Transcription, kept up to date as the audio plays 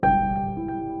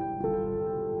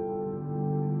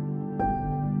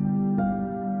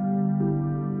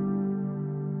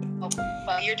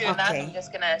you're doing that, Okay. I'm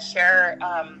just going to share.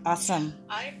 Awesome.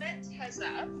 I met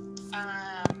Teza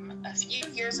a few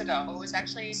years ago. It was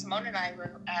actually Simone and I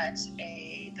were at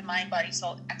the Mind, Body,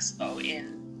 Soul Expo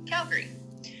in Calgary.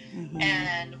 Mm-hmm.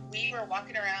 And we were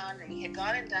walking around and we had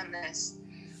gone and done this.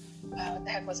 What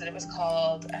the heck was it? It was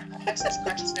called Access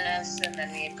Consciousness. And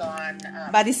then we had gone...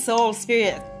 Body, soul,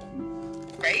 spirit.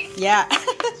 Right? Yeah.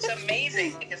 It's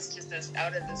amazing. It's just this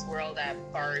out of this world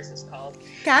bars is called.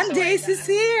 Candace is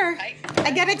here.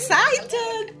 I get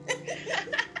excited.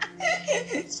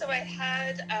 So I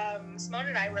had Simone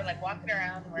and I were like walking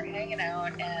around and we're hanging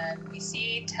out and we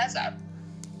see Teza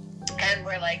and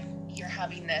we're like, you're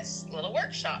having this little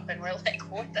workshop, and we're like,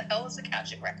 what the hell is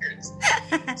Akashic Records?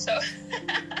 So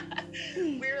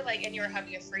we were like, and you were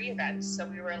having a free event, so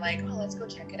we were like, oh, let's go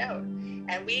check it out.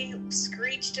 And we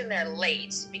screeched in there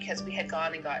late because we had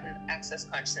gone and gotten Access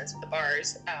Consciousness at the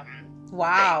bars.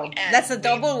 Wow, that's a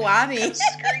double whammy. We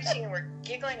screeching and we're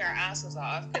giggling our asses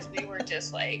off because we were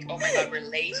just like, oh my god, we're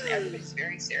late and everybody's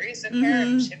very serious in here.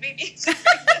 Mm-hmm. Should we be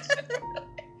serious?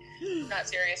 Not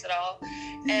serious at all.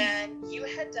 And you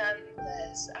had done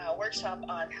this workshop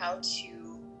on how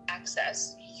to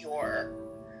access your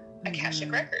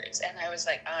Akashic Records. And I was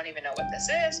like, I don't even know what this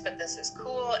is, but this is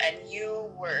cool. And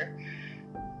you were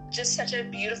just such a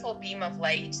beautiful beam of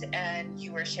light, and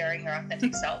you were sharing your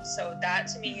authentic self. So that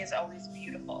to me is always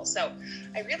beautiful. So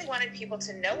I really wanted people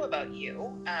to know about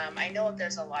you. I know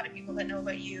there's a lot of people that know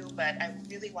about you, but I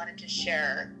really wanted to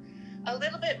share a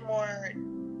little bit more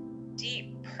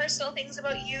deep personal things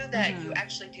about you that you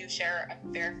actually do share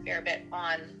a fair bit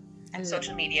on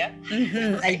social media.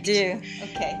 Mm-hmm, right? I do.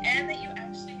 Okay. And that you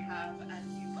actually have a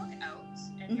new book out,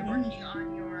 and you're working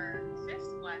on your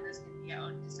 5th one that's going to be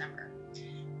out in December.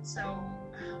 So,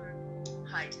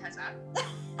 hi Teza.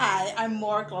 Hi, I'm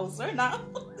more closer now.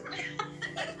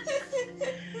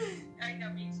 I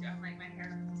know, me too. I'm like, my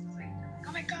hair is like,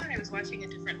 oh my god, I was watching a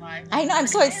different live. I know, I'm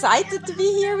so excited to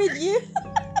be here with you.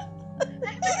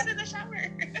 I have been in the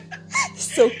shower.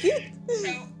 So cute. So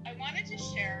I wanted to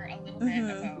share a little bit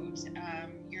about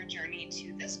your journey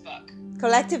to this book.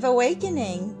 Collective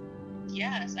Awakening.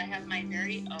 Yes, I have my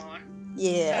very own.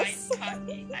 Yes. So I'm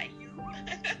talking at you.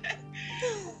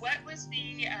 What was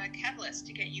the catalyst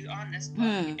to get you on this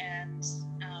book and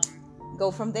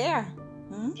go from there?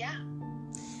 Yeah.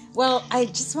 Well, I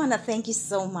just want to thank you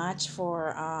so much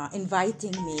for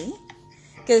inviting me,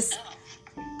 because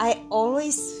I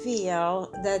always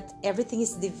feel that everything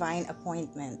is divine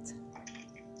appointment.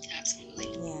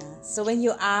 Absolutely. Yeah. So when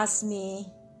you asked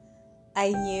me, I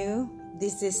knew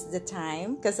this is the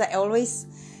time, because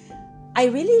I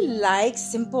really like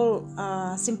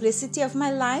simplicity of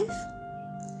my life.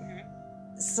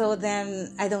 So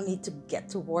then I don't need to get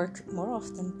to work more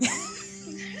often.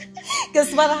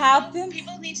 Because what happened?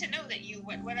 People need to know that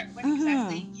what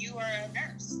exactly you are a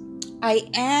nurse. I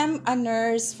am a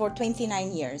nurse for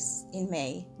 29 years in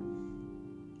May.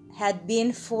 Had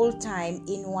been full-time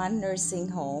in one nursing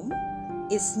home.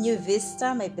 It's New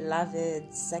Vista, my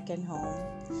beloved second home.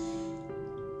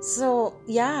 So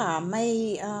yeah,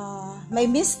 my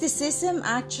mysticism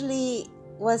actually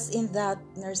was in that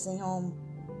nursing home.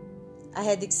 I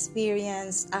had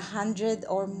experienced 100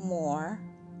 or more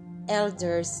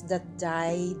elders that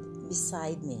died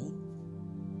beside me.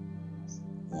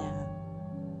 Yeah.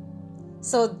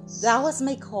 So that was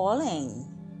my calling.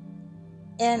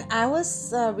 And I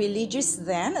was religious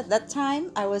then. At that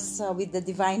time, I was with the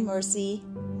Divine Mercy.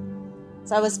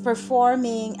 So I was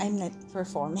performing. I'm not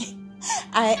performing.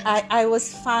 I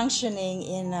was functioning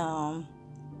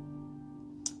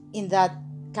in that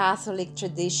Catholic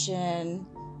tradition,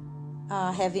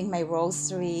 having my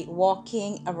rosary,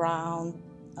 walking around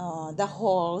the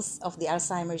halls of the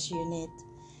Alzheimer's unit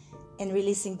and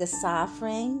releasing the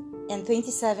suffering. And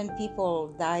 27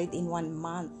 people died in 1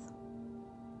 month.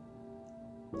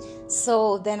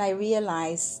 So then I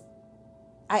realized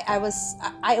I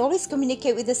always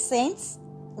communicate with the saints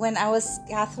when I was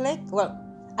Catholic. Well,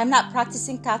 I'm not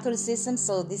practicing Catholicism,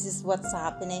 so this is what's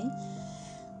happening.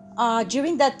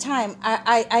 During that time,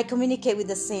 I communicate with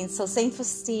the saints. So Saint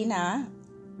Faustina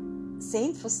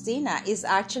is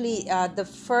actually the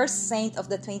first saint of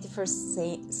the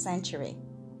 21st century.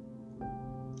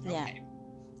 Yeah. Okay.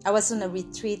 I was on a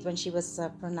retreat when she was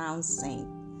pronounced saint.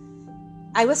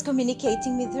 I was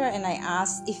communicating with her and I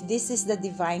asked if this is the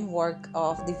divine work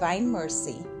of Divine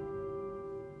Mercy.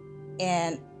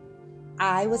 And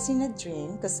I was in a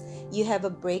dream, because you have a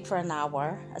break for an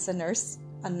hour as a nurse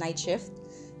on night shift.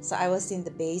 So I was in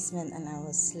the basement and I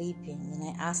was sleeping, and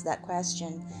I asked that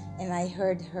question and I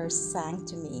heard her sang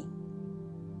to me.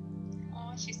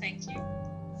 Oh, she sang to you?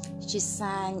 she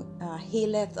sang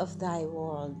Healeth of Thy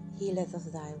World, Healeth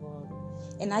of Thy World.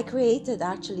 And I created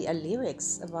actually a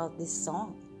lyrics about this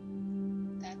song.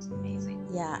 That's amazing.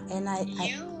 Yeah, and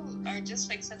you are just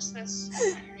like such this.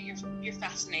 You're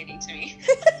fascinating to me.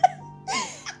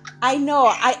 I know.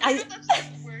 I don't know if that's like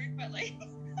a word, but like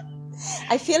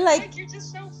I feel like you're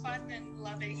just so fun and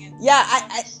loving and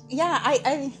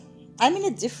I'm in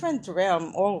a different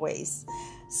realm always.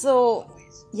 So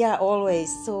yeah,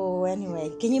 always. So anyway,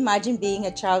 can you imagine being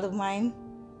a child of mine?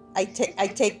 I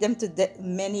take them to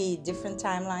many different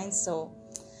timelines. So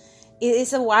it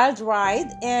is a wild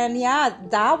ride, and yeah,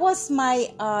 that was my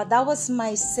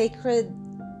sacred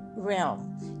realm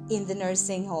in the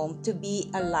nursing home, to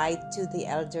be a light to the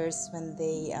elders when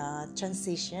they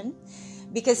transition,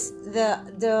 because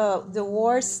the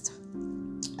worst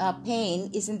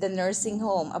pain is in the nursing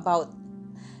home about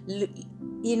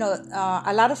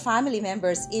a lot of family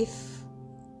members, if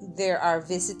there are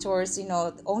visitors,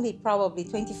 only probably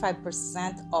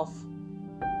 25% of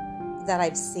that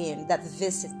I've seen that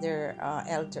visit their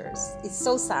elders. It's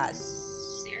so sad.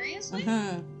 Seriously?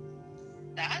 Mm-hmm.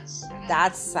 That's sad.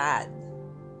 That's sad.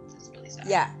 That's really sad.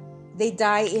 Yeah, they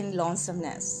die in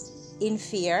lonesomeness, in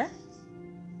fear.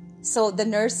 So the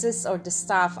nurses or the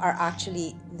staff are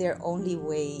actually their only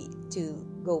way to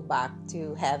go back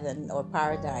to heaven or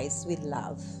paradise with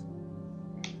love.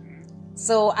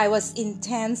 So I was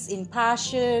intense in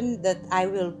passion that I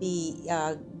will be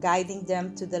guiding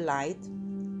them to the light.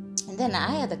 And then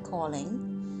I had a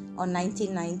calling on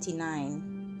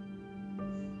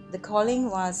 1999. The calling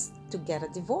was to get a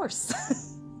divorce.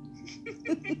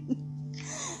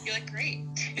 You're like, great.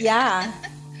 Yeah.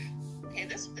 Okay,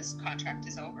 this contract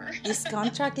is over. This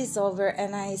contract is over,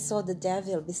 and I saw the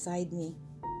devil beside me.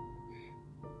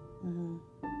 Mm-hmm.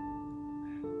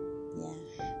 Yeah.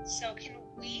 So can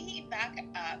we back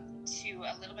up to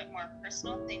a little bit more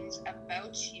personal things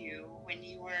about you when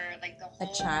you were like the whole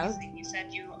a child thing? You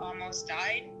said you almost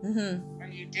died, mm-hmm. or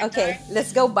you did okay die.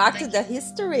 Let's go back to the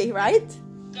history, right?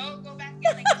 Go back in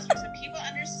like history so people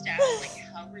understand like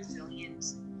how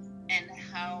resilient and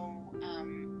how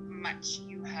much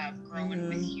you have grown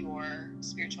with your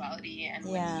spirituality and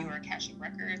with your Akashic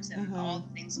records and all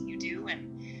the things that you do.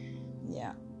 And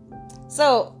yeah,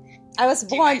 so I was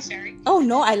born. Oh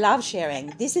no, I love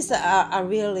sharing. This is a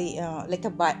really like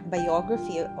a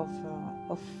biography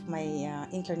of my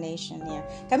incarnation here.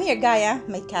 Come here, Gaia.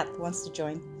 My cat wants to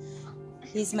join.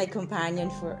 He's my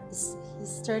companion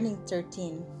he's turning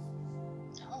 13.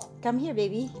 Oh. Come here,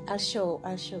 baby. I'll show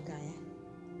Gaia.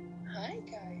 Hi,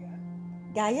 Gaia.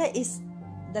 Gaia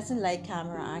doesn't like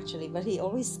camera actually, but he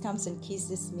always comes and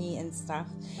kisses me and stuff.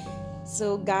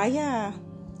 So Gaia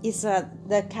is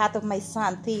the cat of my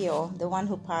son Theo, the one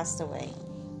who passed away.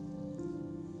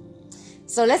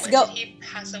 So let's go. What did he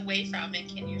pass away from, and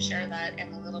can you share that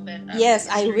in a little bit? Yes,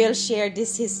 I will share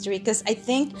this history, because I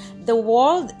think the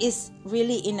world is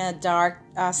really in a dark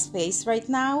space right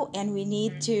now, and we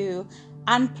need to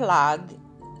unplug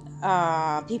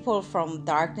people from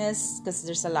darkness, because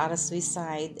there's a lot of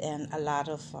suicide and a lot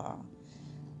of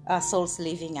souls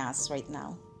leaving us right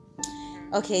now.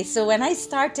 Okay, so when I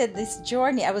started this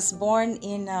journey, I was born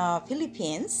in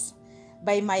Philippines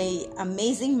by my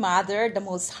amazing mother, the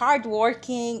most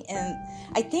hardworking, and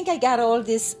I think I got all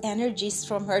these energies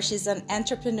from her. She's an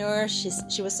entrepreneur.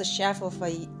 She was a chef of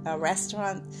a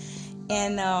restaurant,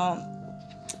 and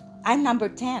I'm number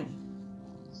 10.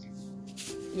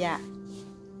 Yeah,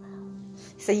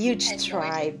 it's a huge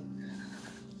tribe.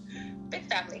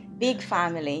 Big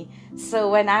family. So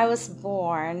when I was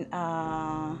born,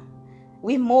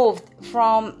 we moved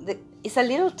from it's a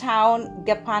little town,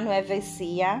 Gapan Nueva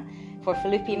Ecija, for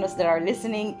Filipinos that are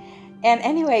listening. And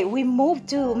anyway, we moved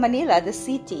to Manila, the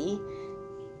city,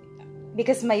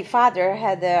 because my father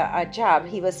had a job.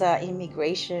 He was an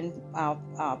immigration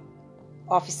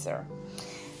officer.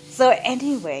 So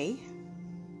anyway,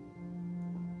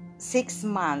 6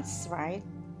 months, right?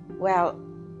 Well,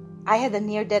 I had a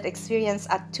near-death experience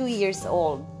at 2 years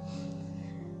old.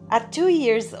 At 2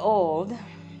 years old,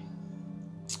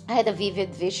 I had a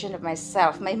vivid vision of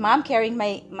myself, my mom carrying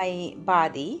my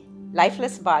body,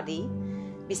 lifeless body,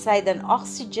 beside an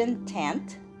oxygen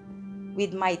tent,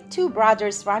 with my 2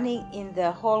 brothers running in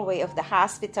the hallway of the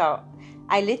hospital.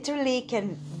 I literally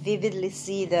can vividly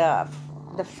see the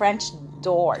French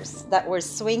doors that were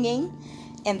swinging,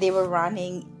 and they were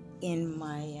running in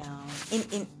my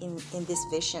in this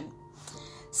vision.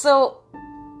 So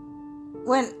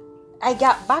when I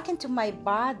got back into my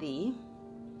body,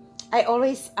 I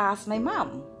always ask my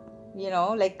mom,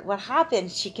 like, what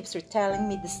happened? She keeps retelling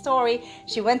me the story.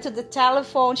 She went to the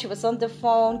telephone. She was on the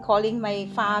phone calling my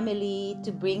family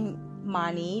to bring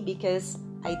money because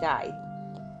I died.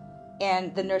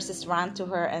 And the nurses ran to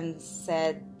her and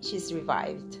said she's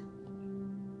revived.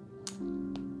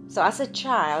 So as a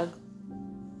child,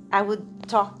 I would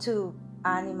talk to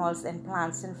animals and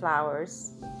plants and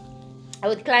flowers. I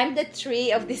would climb the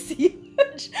tree of this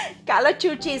huge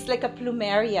calachuchi. Is like a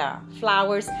plumeria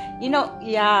flowers.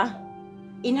 Yeah.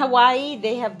 In Hawaii,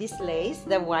 they have this lace,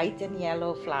 the white and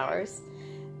yellow flowers.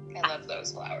 I love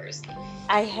those flowers.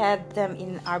 I had them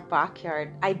in our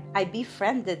backyard. I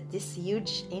befriended this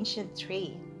huge ancient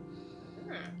tree.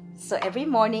 So every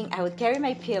morning I would carry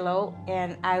my pillow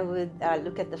and I would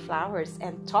look at the flowers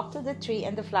and talk to the tree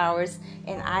and the flowers,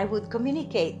 and I would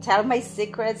communicate, tell my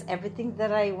secrets, everything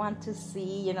that I want to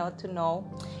see, to know.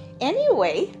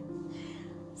 Anyway,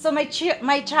 so my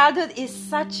childhood is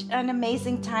such an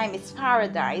amazing time. It's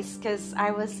paradise because I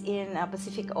was in a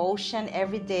Pacific Ocean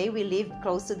every day. We lived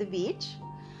close to the beach.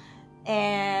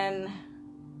 And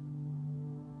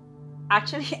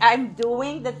actually, I'm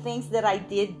doing the things that I'm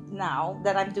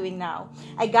doing now.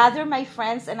 I gather my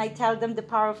friends and I tell them the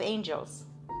power of angels.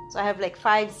 So I have like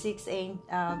 5, 6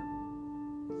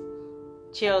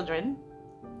 children.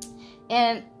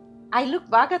 And I look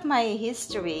back at my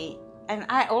history, and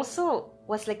I also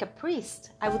was like a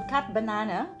priest. I would cut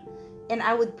banana and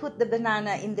I would put the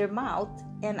banana in their mouth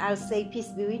and I'll say, peace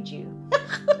be with you.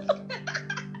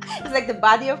 It's like the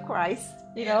body of Christ,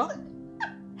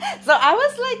 So I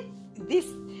was like this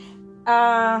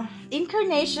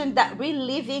incarnation that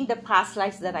reliving the past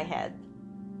lives that I had.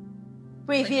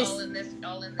 Previous, like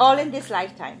all in this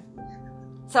lifetime.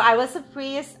 So I was a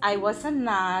priest, I was a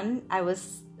nun, I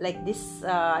was like this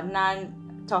nun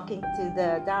talking to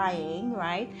the dying,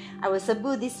 right? I was a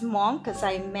Buddhist monk because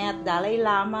I met Dalai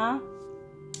Lama.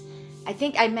 I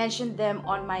think I mentioned them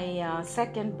on my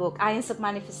second book, Ions of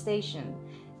Manifestation.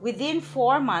 Within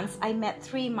 4 months, I met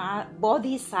 3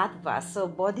 bodhisattvas. So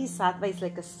bodhisattva is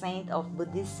like a saint of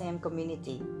Buddhism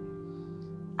community.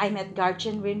 I met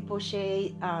Garchen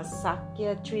Rinpoche,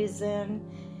 Sakya Trizin.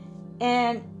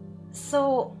 And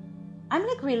so I'm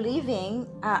like reliving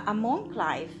a monk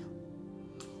life.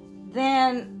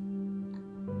 Then,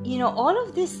 all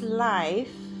of this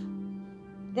life,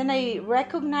 then I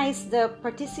recognize the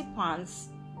participants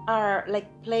are like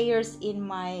players in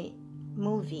my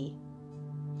movie.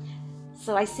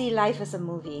 So I see life as a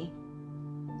movie.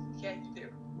 Yeah, you do.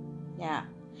 Yeah.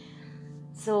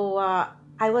 So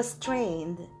I was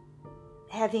trained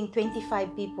having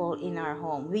 25 people in our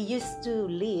home. We used to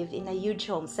live in a huge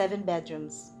home, 7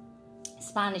 bedrooms,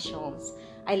 Spanish homes.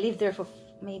 I lived there for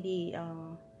maybe,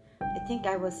 I think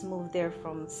I was moved there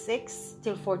from 6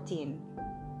 till 14.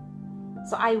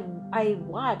 So I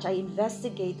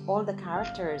investigate all the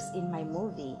characters in my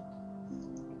movie.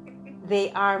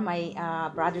 They are my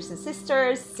brothers and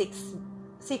sisters,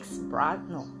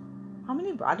 how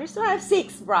many brothers do I have?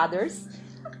 6 brothers,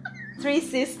 3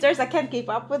 sisters. I can't keep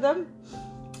up with them.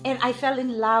 And I fell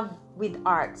in love with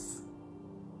arts.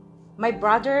 My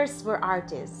brothers were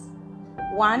artists.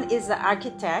 One is an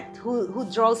architect who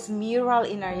draws mural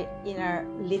in our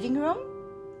living room.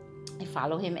 I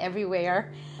follow him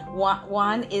everywhere.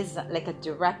 One is like a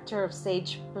director of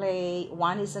stage play.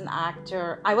 One is an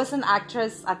actor. I was an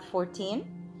actress at 14,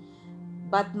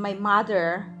 but my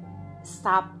mother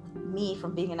stopped me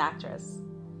from being an actress.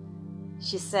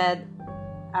 She said,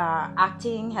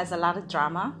 acting has a lot of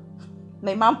drama.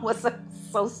 My mom was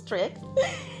so strict.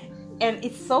 And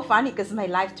it's so funny because my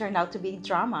life turned out to be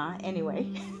drama anyway.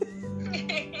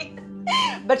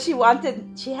 But she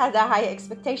had high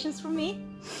expectations for me.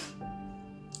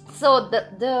 So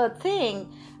the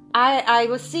thing, I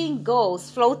was seeing ghosts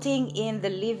floating in the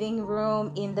living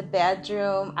room, in the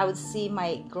bedroom. I would see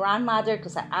my grandmother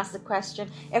because I asked the question.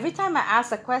 Every time I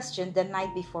asked a question the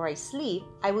night before I sleep,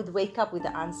 I would wake up with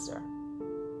the answer.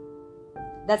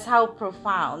 That's how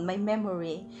profound my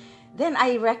memory. Then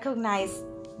I recognized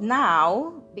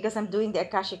now, because I'm doing the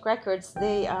Akashic Records,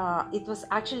 it was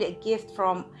actually a gift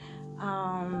from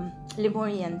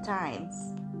Lemurian times.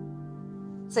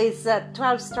 So it's a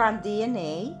 12-strand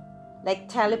DNA, like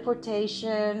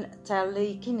teleportation,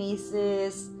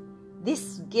 telekinesis.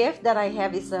 This gift that I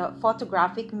have is a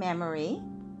photographic memory.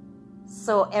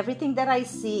 So everything that I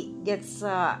see gets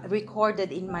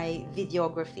recorded in my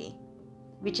videography,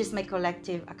 which is my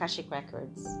collective Akashic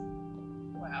Records.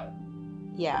 Wow.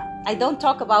 Yeah, I don't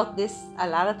talk about this a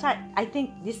lot of time. I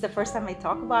think this is the first time I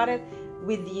talk about it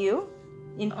with you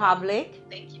in public.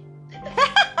 Thank you.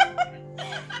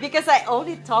 Because I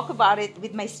only talk about it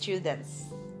with my students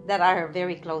that are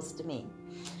very close to me.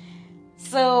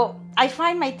 So I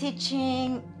find my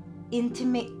teaching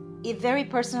intimate, a very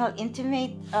personal,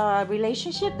 intimate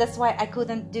relationship. That's why I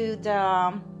couldn't do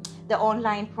the the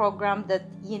online program that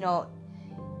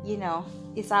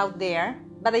is out there.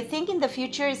 But I think in the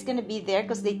future it's going to be there,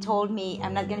 because they told me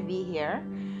I'm not going to be here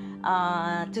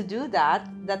to do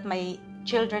that my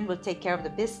children will take care of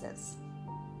the business.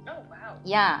 Oh, wow.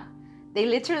 Yeah, they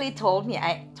literally told me.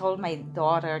 I told my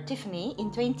daughter Tiffany,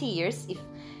 in 20 years, if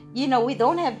we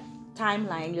don't have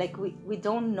timeline, like we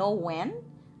don't know when,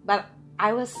 but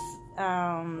I'm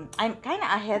kind of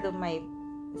ahead of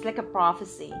it's like a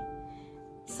prophecy.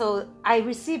 So I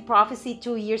received prophecy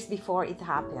 2 years before it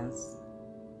happens.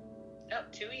 Oh,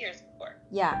 2 years before.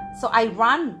 Yeah, so I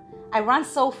run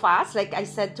so fast. Like I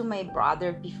said to my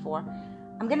brother before,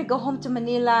 I'm gonna go home to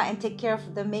Manila and take care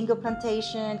of the mango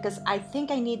plantation, because I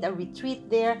think I need a retreat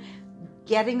there,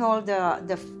 getting all the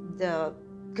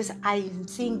because I'm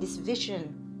seeing this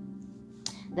vision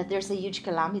that there's a huge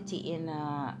calamity in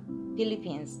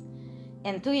Philippines,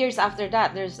 and 2 years after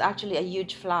that there's actually a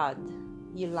huge flood,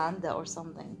 Yolanda or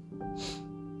something.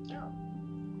 Oh,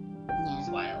 Yeah. it's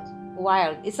wild.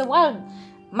 Wild. It's a wild.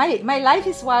 My life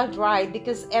is wild ride,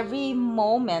 because every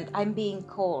moment I'm being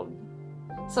called.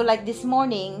 So like this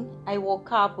morning, I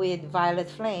woke up with violet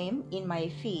flame in my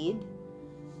feed,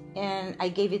 and I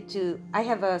gave it to. I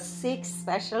have 6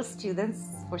 special students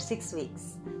for 6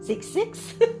 weeks.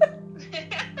 66.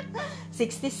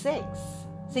 66.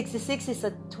 66 is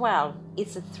a 12.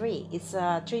 It's a 3. It's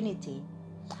a Trinity.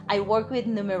 I work with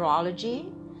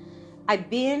numerology. I've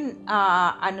been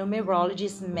a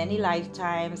numerologist many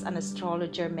lifetimes, an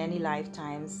astrologer many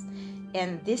lifetimes,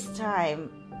 and this time,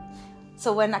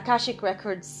 so when Akashic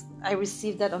Records, I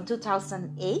received that on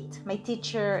 2008. My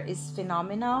teacher is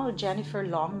phenomenal, Jennifer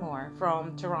Longmore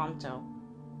from Toronto.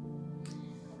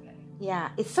 Okay.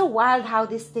 Yeah, it's so wild how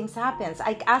these things happens.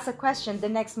 I ask a question, the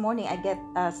next morning I get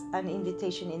an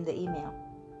invitation in the email.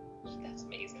 That's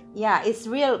amazing. Yeah, it's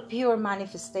real pure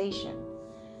manifestation,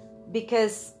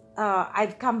 because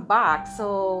I've come back.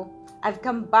 So I've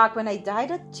come back when I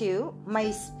died at 2. My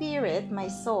spirit, my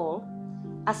soul,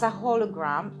 as a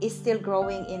hologram, is still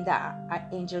growing in the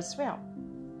angel's realm.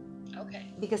 Okay.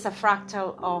 Because a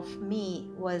fractal of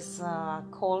me was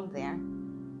called there.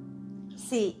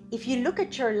 See, if you look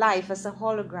at your life as a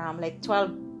hologram, like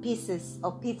 12 pieces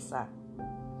of pizza,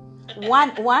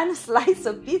 one slice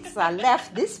of pizza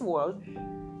left this world.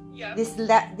 Yeah. This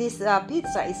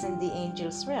pizza is in the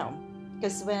angel's realm.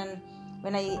 Because when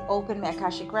I opened my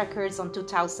Akashic Records on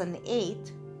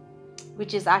 2008,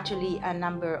 which is actually a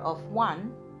number of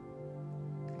 1,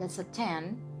 that's a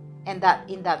 10, and that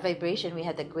in that vibration we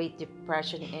had a Great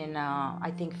Depression in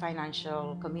I think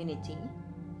financial community.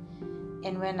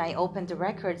 And when I opened the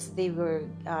records, they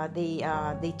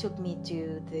took me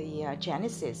to the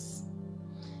Genesis,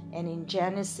 and in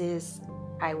Genesis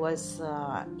I was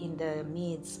in the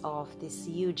midst of this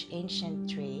huge ancient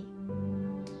tree.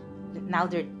 Now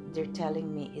they're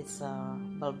telling me it's a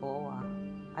Balboa.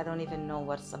 I don't even know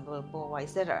what's a Balboa.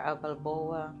 Is there a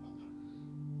Balboa?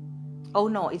 Oh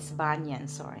no, it's banyan.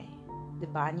 Sorry, the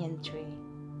banyan tree.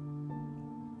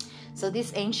 So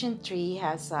this ancient tree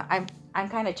has. I'm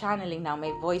kind of channeling now.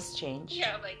 My voice changed.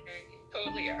 Yeah, like you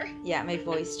totally are. Yeah, my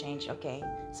voice changed. Okay,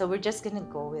 so we're just gonna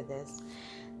go with this.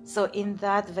 So in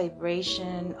that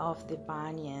vibration of the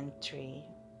banyan tree,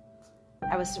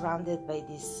 I was surrounded by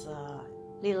these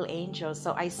little angels.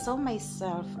 So I saw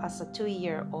myself as a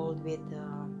 2-year-old with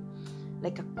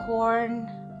like a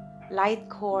light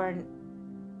corn.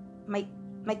 My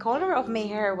color of my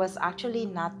hair was actually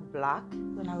not black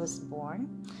when I was born.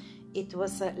 It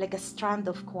was like a strand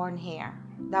of corn hair.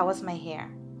 That was my hair.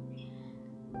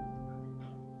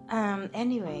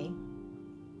 Anyway,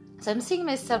 so I'm seeing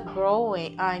myself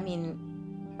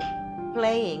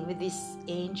playing with these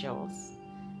angels.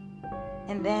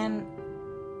 And then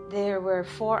there were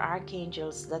 4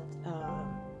 archangels that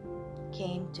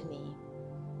came to me.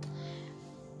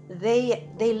 They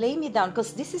lay me down,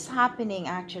 because this is happening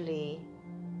actually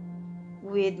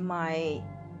with my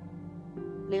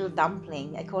little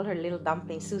dumpling. I call her little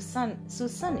dumpling, Susan.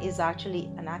 Susan is actually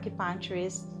an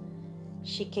acupuncturist.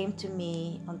 She came to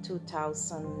me on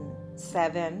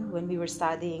 2007 when we were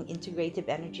studying integrative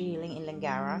energy healing in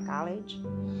Langara College.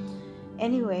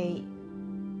 Anyway,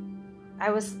 I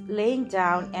was laying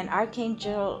down, and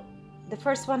the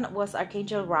first one was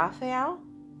Archangel Raphael.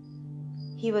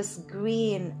 He was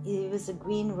green. He was a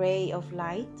green ray of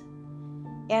light.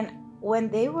 And when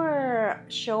they were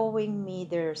showing me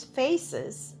their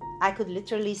faces, I could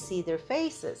literally see their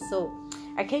faces. So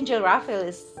Archangel Raphael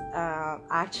is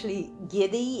actually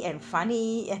giddy and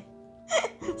funny and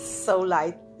so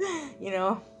light,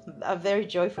 a very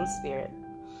joyful spirit.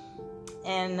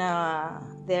 And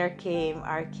there came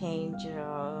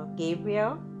Archangel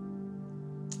Gabriel.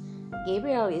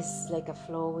 Gabriel is like a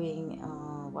flowing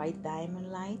white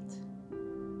diamond light.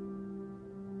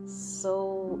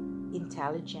 So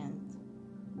intelligent.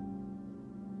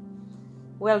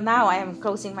 Well, now I am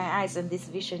closing my eyes and this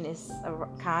vision is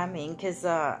coming because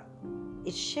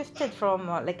it shifted from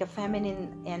like a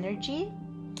feminine energy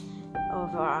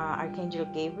of Archangel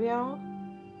Gabriel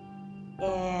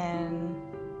and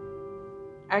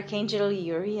Archangel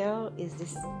Uriel is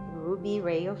this ruby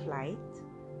ray of light,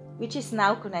 which is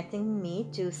now connecting me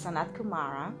to Sanat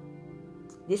Kumara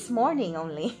this morning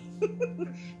only.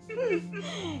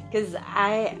 Because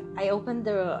I opened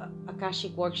the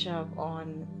Akashic workshop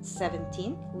on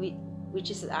 17th,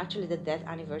 which is actually the death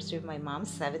anniversary of my mom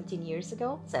 17 years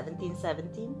ago,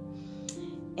 1717.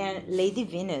 And Lady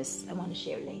Venus, I want to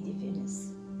share Lady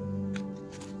Venus,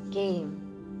 came.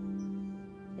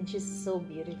 And she's so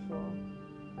beautiful.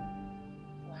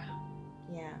 Wow.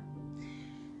 Yeah.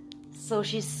 So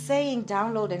she's saying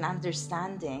download and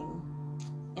understanding.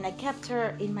 And I kept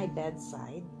her in my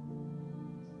bedside.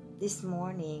 This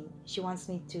morning, she wants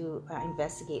me to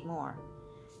investigate more.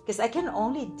 Because I can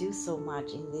only do so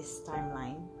much in this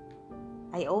timeline.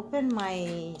 I open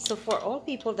so for all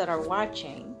people that are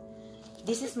watching,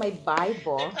 this is my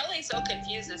Bible. They're probably so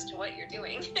confused as to what you're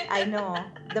doing. I know.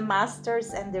 The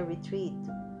Masters and the Retreat.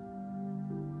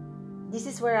 This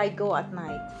is where I go at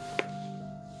night.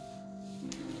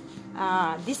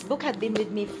 This book had been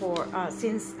with me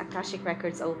since Akashic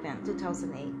Records opened,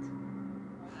 2008.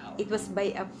 Wow. It was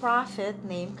by a prophet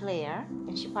named Claire,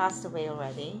 and she passed away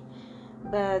already.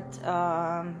 But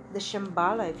the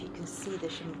Shambhala, if you can see the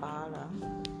Shambhala.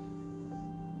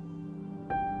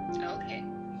 Okay.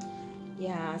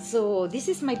 Yeah, so this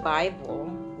is my Bible.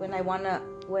 When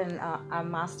a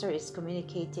master is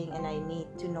communicating and I need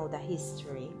to know the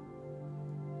history.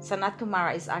 Sanat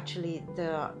Kumara is actually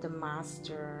the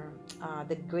master,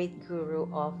 the great guru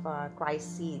of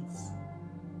Christ seeds.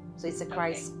 So it's a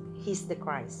Christ. Okay. He's the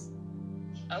Christ.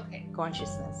 Okay.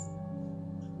 Consciousness.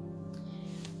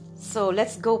 So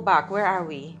let's go back. Where are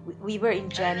we? We were in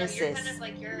Genesis. You're kind of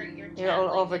like you're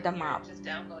all over the map. Just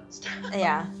downloading stuff.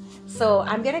 Yeah. So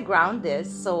I'm gonna ground this.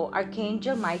 So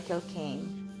Archangel Michael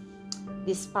came.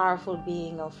 This powerful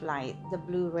being of light, the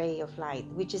blue ray of light,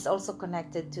 which is also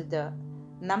connected to the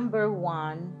number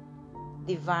 1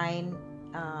 divine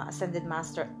ascended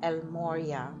master El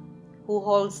Moria, who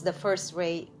holds the first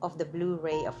ray of the blue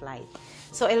ray of light.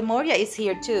 So El Moria is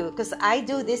here too, because I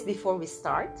do this before we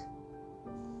start.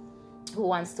 Who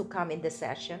wants to come in the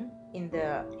session, in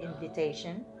the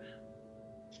invitation?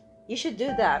 You should do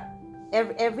that.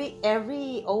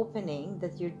 Every opening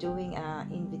that you're doing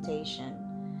an invitation,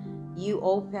 you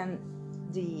open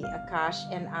the Akash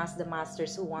and ask the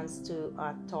masters who wants to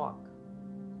talk.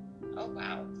 Oh,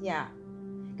 wow. Yeah.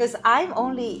 Because I'm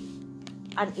only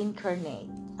an incarnate.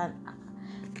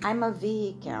 I'm a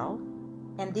vehicle,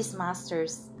 and these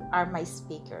masters are my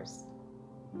speakers.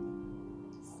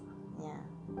 Yeah.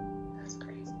 That's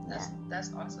crazy.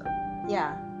 That's awesome.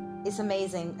 Yeah. It's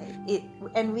amazing.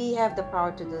 And we have the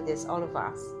power to do this, all of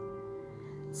us.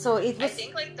 So it was. I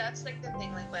think that's the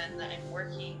thing. When I'm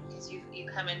working, because you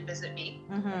come and visit me,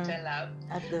 which I love,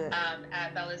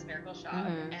 at Bella's Miracle Shop,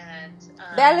 and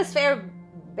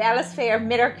Bella's Fair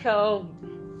Miracle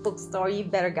Bookstore. You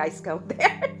better guys go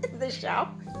there to the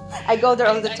shop. I go there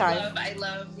all the time. I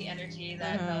love the energy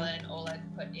that Bella and Oleg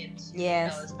put into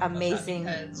Bella's amazing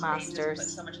because masters. They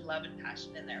just put so much love and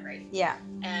passion in there, right? Yeah.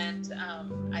 And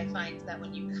I find that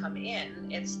when you come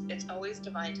in, it's always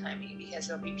divine timing, because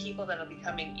there'll be people that'll be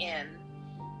coming in,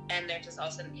 and they're just all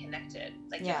of a sudden connected.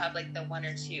 You'll have the 1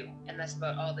 or 2, and that's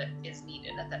about all that is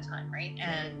needed at that time, right?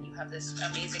 And you have this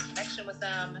amazing connection with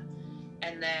them,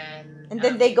 and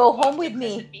then they go home with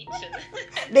me.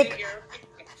 And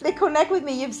They connect with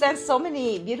me. You've sent so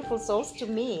many beautiful souls to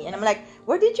me. And I'm like,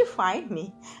 where did you find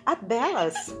me? At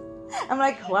Bella's. I'm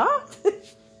like, what?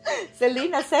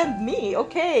 Selena sent me.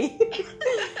 Okay.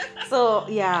 So,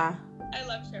 yeah. I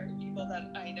love sharing people that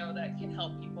I know that can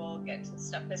help people get to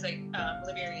stuff. There's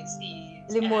Lemurian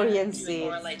Seeds. Lemurian Seeds.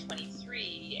 More Light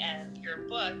 23, and your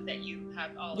book that you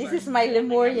have all This is my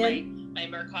Lemurian. My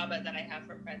Merkaba that I have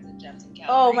from Friends and Gems in Calgary.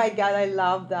 Oh my God, I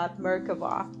love that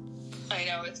Merkaba. I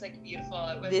know, it's beautiful.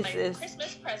 It was my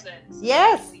Christmas present.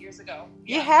 Yes. Years ago.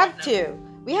 Yeah, you have to.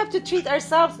 We have to treat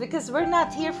ourselves because we're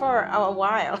not here for a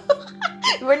while.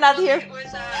 We're not here. It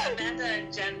was Amanda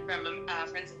and Jen from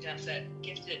Friends and Gems that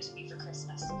gifted it to me for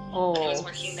Christmas. Oh, I was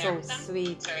working there so with them.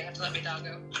 sweet. Sorry, I have to let my dog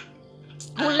go.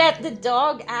 Who let the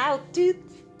dog out, dude?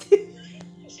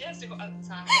 She has to go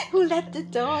outside. Who let the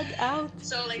dog out?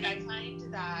 So, I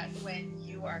find that when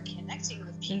you are connecting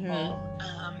with people,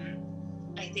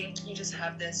 I think you just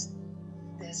have this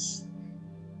this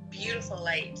beautiful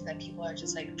light that people are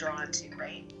just like drawn to,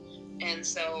 right? And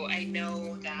so I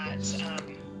know that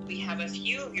we have a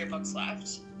few of your books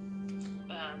left.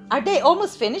 Are they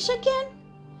almost finished again?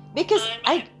 Because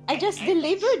I just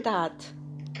delivered that.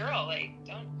 Girl, like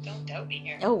don't doubt me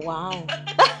here. Oh wow.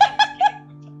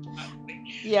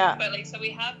 Yeah. But like, so we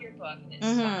have your book and it's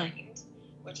signed,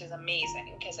 which is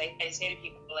amazing, because I say to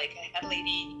people, like, I had a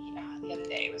lady the other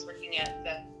day, I was working at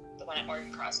the one at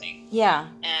Morgan Crossing. Yeah.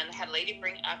 And I had a lady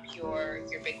bring up your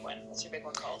big one. What's your big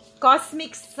one called?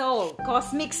 Cosmic Soul.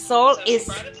 Cosmic Soul So is.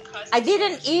 she brought up the Cosmic I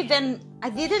didn't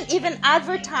Soul. even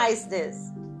advertise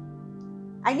this.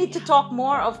 I need to talk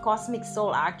more of Cosmic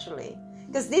Soul actually,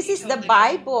 because this is the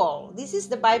Bible. This is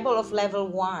the Bible of level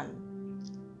 1.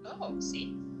 Oh,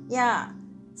 see. Yeah.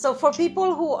 So for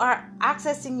people who are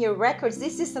accessing your records,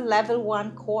 this is a level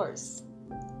 1 course.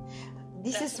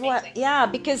 This That's is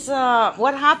amazing. because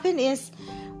what happened is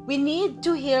we need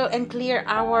to heal and clear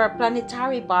our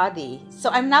planetary body. So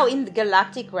I'm now in the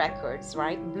Galactic Records,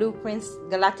 right? Blueprints,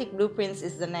 Galactic Blueprints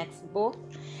is the next book,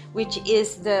 which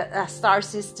is the star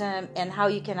system and how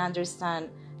you can understand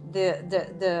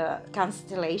the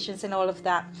constellations and all of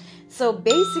that. So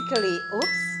basically,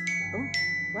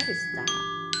 what is that?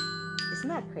 Isn't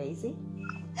that crazy?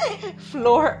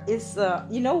 Floor is,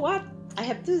 you know what? I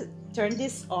have to turn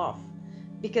this off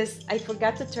because I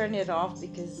forgot to turn it off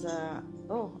because,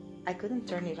 I couldn't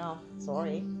turn it off.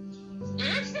 Sorry.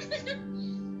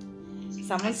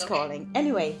 Someone's calling.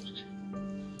 Anyway,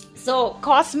 so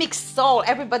Cosmic Soul,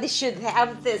 everybody should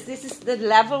have this. This is the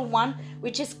level 1,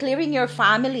 which is clearing your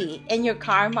family and your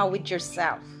karma with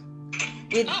yourself.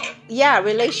 With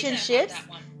relationships.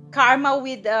 Karma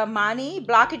with money,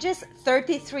 blockages,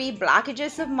 33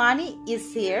 blockages of money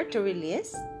is here to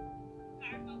release.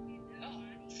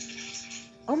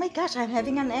 Oh my gosh, I'm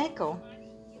having an echo.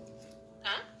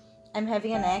 Huh? I'm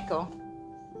having an echo.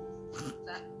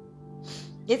 That?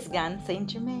 It's gone, Saint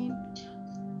Germain.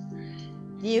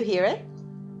 Do you hear it?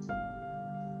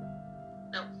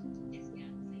 No.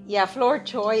 Yeah, Flor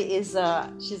Choi is,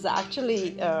 she's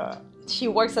actually, she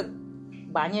works at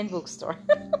Banyan Bookstore.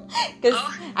 Because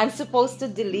I'm supposed to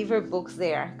deliver books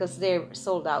there because they're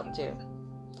sold out too.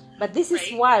 But this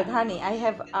is wild, honey. I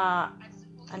have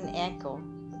an echo.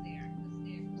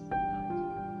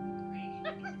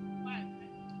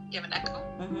 You have an echo?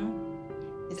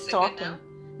 Mm-hmm. It's Is it talking. good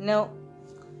No.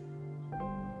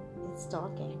 It's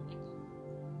talking.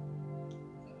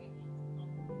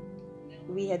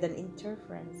 We had an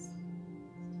interference.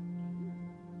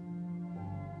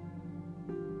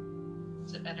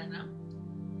 Is it better now?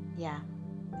 Yeah,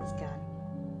 it's gone.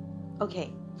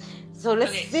 Okay. So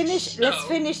let's finish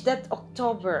that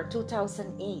October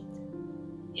 2008.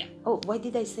 Yeah. Oh, why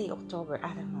did I say October?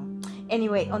 I don't know.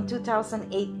 Anyway, on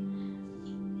 2008,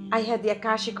 I had the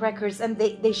Akashic Records and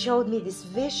they showed me this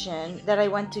vision that I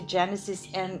went to Genesis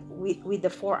and with the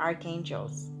 4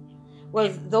 archangels. Well,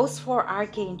 those 4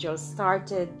 archangels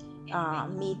started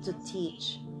me to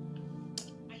teach.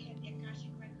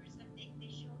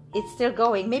 It's still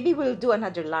going. Maybe we'll do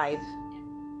another live.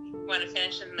 Want to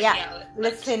finish it?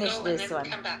 Let's finish this one.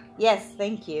 Come back. Yes,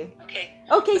 thank you. Okay.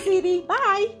 Okay, sweetie.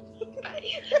 Bye. Bye.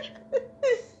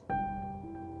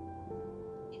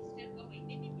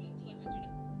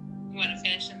 You want to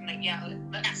finish it?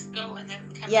 Let's go and then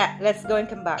come back. Yeah, let's go and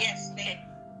come back. Yes. Okay.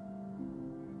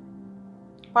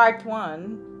 Part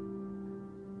 1.